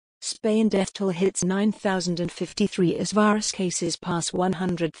Spain death toll hits 9,053 as virus cases pass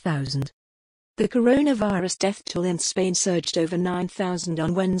 100,000. The coronavirus death toll in Spain surged over 9,000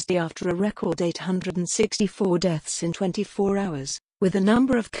 on Wednesday after a record 864 deaths in 24 hours, with the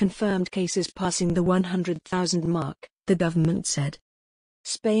number of confirmed cases passing the 100,000 mark, the government said.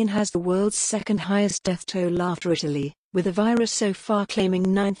 Spain has the world's second highest death toll after Italy, with the virus so far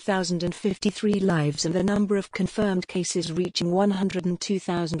claiming 9,053 lives and the number of confirmed cases reaching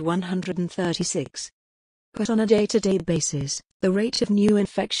 102,136. But on a day-to-day basis, the rate of new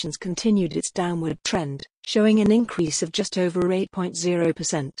infections continued its downward trend, showing an increase of just over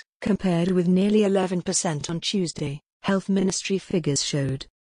 8.0%, compared with nearly 11% on Tuesday, Health Ministry figures showed.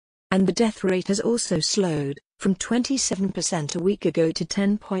 And the death rate has also slowed, from 27% a week ago to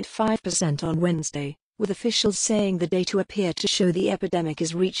 10.5% on Wednesday, with officials saying the data appear to show the epidemic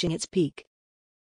is reaching its peak.